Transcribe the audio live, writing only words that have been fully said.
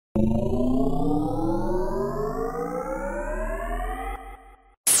Hey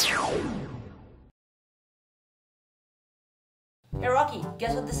Rocky,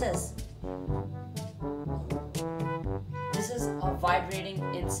 guess what this is? This is a vibrating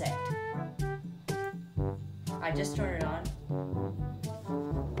insect. I just turned it on.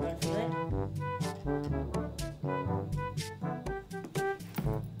 You wanna feel it?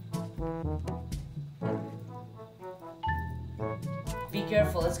 Be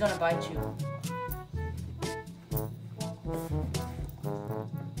careful, it's gonna bite you.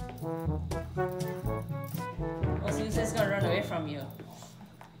 Well, since it's gonna run away from you.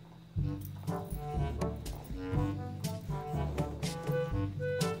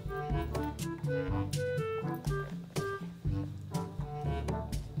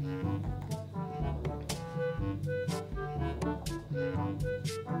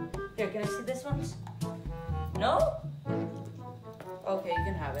 Here, can I see this one? No? Okay, you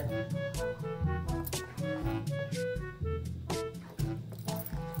can have it.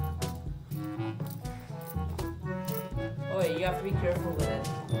 Oh wait, you have to be careful with it.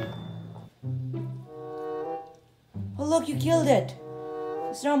 Oh look, you killed it!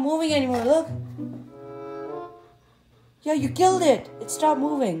 It's not moving anymore, look! Yeah, you killed it! It stopped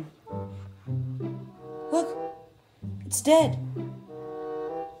moving. Look! It's dead!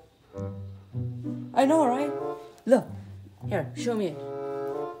 I know, right? Look! Here, show me it.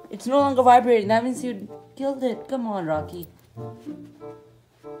 It's no longer vibrating. That means you killed it. Come on, Rocky.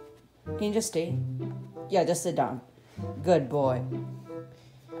 Can you just stay? Yeah, just sit down. Good boy.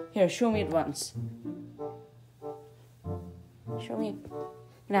 Here, show me it once. Show me.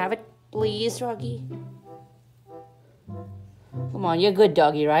 Can I have it, please, Rocky? Come on, you're a good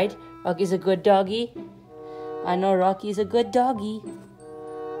doggy, right? Rocky's a good doggy. I know Rocky's a good doggy.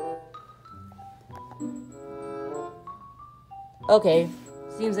 Okay,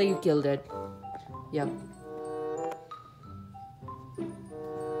 seems like you killed it. Yep.